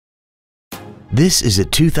This is a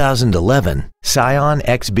 2011 Scion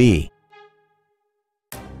XB.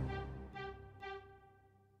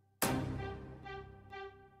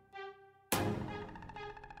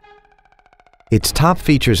 Its top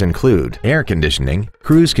features include air conditioning,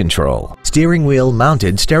 cruise control, steering wheel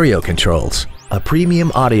mounted stereo controls, a premium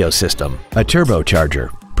audio system, a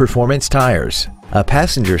turbocharger, performance tires, a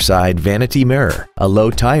passenger side vanity mirror, a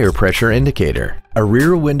low tire pressure indicator, a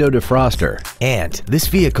rear window defroster, and this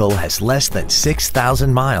vehicle has less than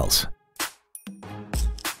 6,000 miles.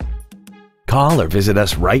 Call or visit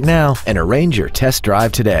us right now and arrange your test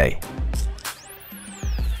drive today.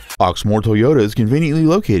 Oxmoor Toyota is conveniently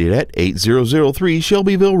located at 8003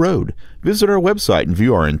 Shelbyville Road. Visit our website and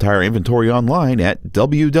view our entire inventory online at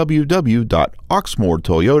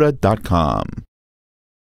www.oxmoortoyota.com.